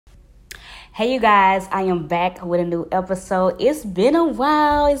Hey, you guys, I am back with a new episode. It's been a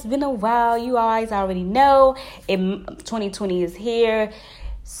while. You guys already know 2020 is here.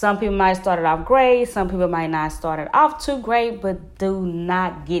 Some people might start it off great. Some people might not start it off too great, but do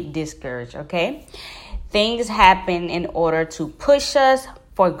not get discouraged, okay? Things happen in order to push us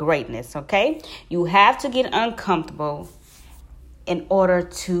for greatness, okay? You have to get uncomfortable in order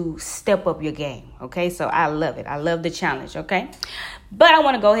to step up your game, okay? So I love it. I love the challenge, okay? But I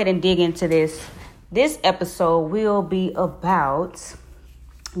want to go ahead and dig into this. This episode will be about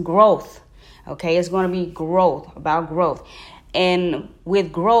growth, okay? It's going to be about growth. And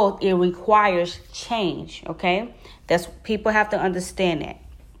with growth, it requires change, okay? People have to understand that.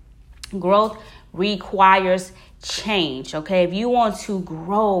 Growth requires change, okay? If you want to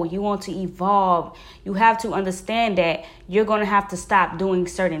grow, you want to evolve, you have to understand that you're going to have to stop doing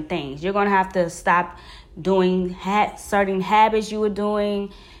certain things. You're going to have to stop doing certain habits you were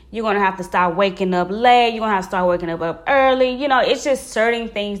doing. You're going to have to start waking up late. You're going to have to start waking up early. It's just certain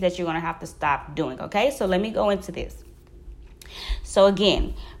things that you're going to have to stop doing, okay? So let me go into this. So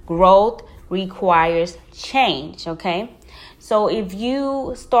again, growth requires change, okay? So if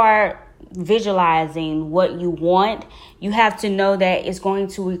you start visualizing what you want, you have to know that it's going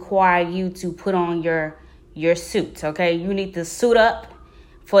to require you to put on your suit, okay? You need to suit up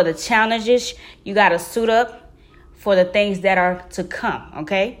for the challenges. You got to suit up for the things that are to come,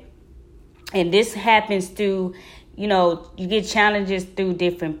 okay? And this happens through, you get challenges through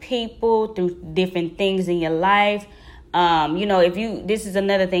different people, through different things in your life. This is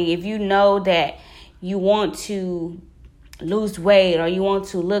another thing. If you know that you want to lose weight or you want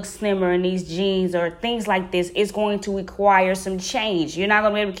to look slimmer in these jeans or things like this, it's going to require some change. You're not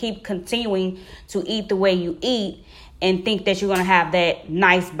going to be able to keep continuing to eat the way you eat and think that you're going to have that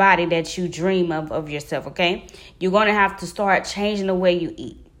nice body that you dream of yourself, okay? You're going to have to start changing the way you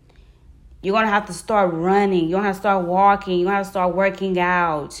eat. You're going to have to start running. You're going to have to start walking. You're going to have to start working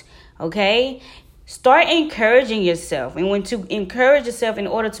out, okay? Start encouraging yourself. And when to encourage yourself in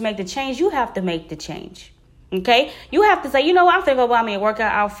order to make the change, you have to make the change. Okay? You have to say, I'm going to go buy me a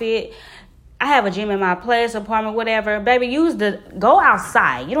workout outfit. I have a gym in my place, apartment, whatever. Baby, go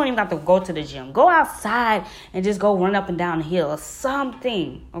outside. You don't even have to go to the gym. Go outside and just go run up and down the hill or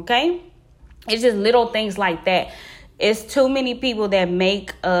something. Okay? It's just little things like that. It's too many people that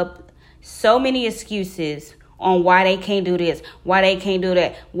make up so many excuses on why they can't do this, why they can't do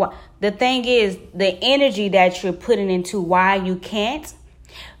that. The thing is, the energy that you're putting into why you can't,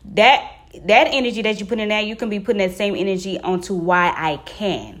 that energy that you put in that, you can be putting that same energy onto why I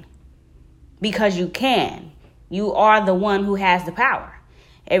can. Because you can. You are the one who has the power.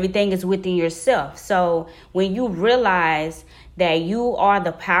 Everything is within yourself. So when you realize that you are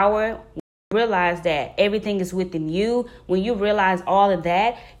the power, realize that everything is within you, when you realize all of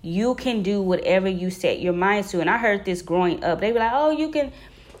that, you can do whatever you set your mind to. And I heard this growing up. They be like, oh, you can,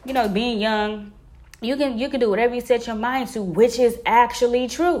 being young, you can do whatever you set your mind to, which is actually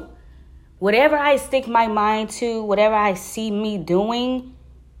true. Whatever I stick my mind to, whatever I see me doing,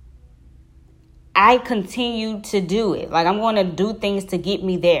 I continue to do it. Like, I'm going to do things to get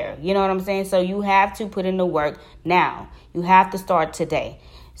me there. You know what I'm saying? So you have to put in the work now. You have to start today.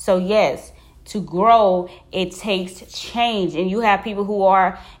 So yes, to grow, it takes change. And you have people who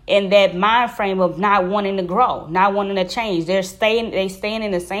are in that mind frame of not wanting to grow, not wanting to change. They staying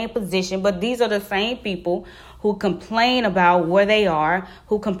in the same position. But these are the same people who complain about where they are,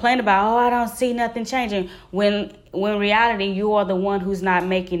 who complain about, I don't see nothing changing. When in reality, you are the one who's not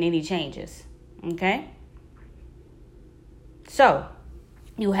making any changes. Okay? So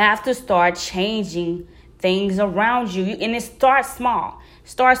you have to start changing things around you. And it starts small.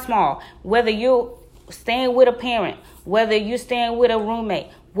 Start small. Whether you're staying with a parent, whether you're staying with a roommate,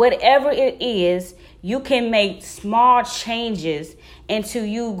 whatever it is, you can make small changes into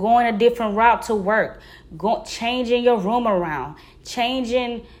you going a different route to work, changing your room around,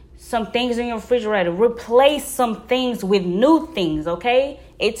 changing some things in your refrigerator, replace some things with new things, okay?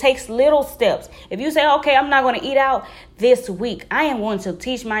 It takes little steps. If you say, okay, I'm not going to eat out this week, I am going to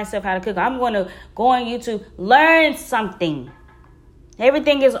teach myself how to cook. I'm going to go on YouTube, learn something.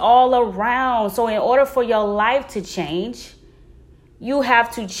 Everything is all around. So in order for your life to change, you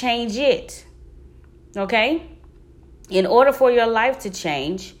have to change it. Okay? In order for your life to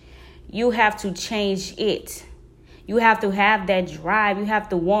change, you have to change it. You have to have that drive. You have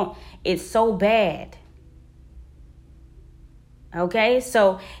to want it so bad. Okay?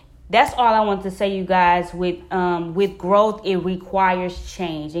 So that's all I want to say, you guys. With growth, it requires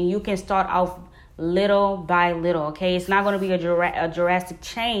change. And you can start off little by little, okay? It's not going to be a drastic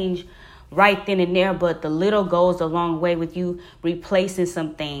change right then and there, but the little goes a long way with you replacing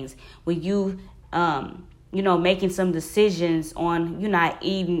some things, with you making some decisions on you not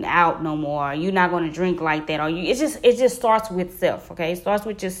eating out no more, you're not going to drink like that, or it just starts with self. Okay, it starts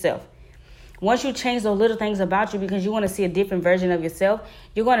with yourself. Once you change those little things about you because you want to see a different version of yourself,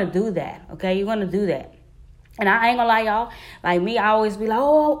 you're going to do that. Okay, you're going to do that. And I ain't gonna lie, y'all, like me, I always be like,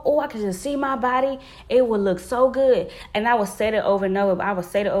 oh, I can just see my body. It would look so good. And I would say it over and over.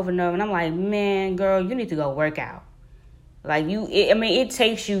 And I'm like, man, girl, you need to go work out. Like it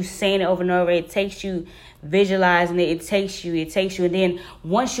takes you saying it over and over. It takes you visualizing it. It takes you. And then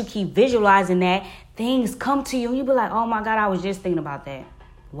once you keep visualizing that, things come to you. And you be like, oh my God, I was just thinking about that.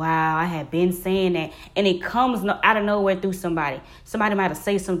 Wow, I had been saying that. And it comes out of nowhere through somebody. Somebody might have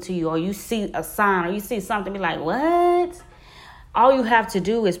said something to you, or you see a sign, or you see something, be like, what? All you have to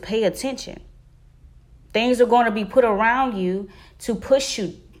do is pay attention. Things are going to be put around you to push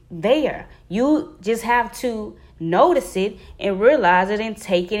you there. You just have to notice it and realize it and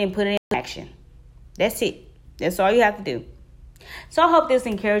take it and put it in action. That's it. That's all you have to do. So I hope this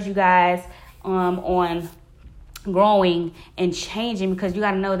encouraged you guys on growing and changing, because you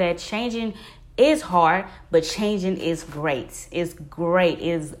got to know that changing is hard, but changing is great. It's great.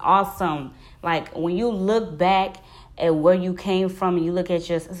 It's awesome. Like when you look back at where you came from and you look at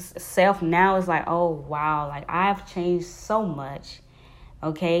yourself now, it's like, oh wow, like I've changed so much.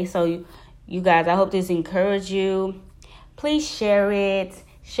 Okay, so you guys, I hope this encouraged you. Please share it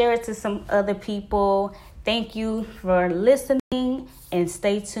to some other people. Thank you for listening, and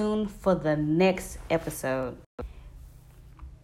stay tuned for the next episode.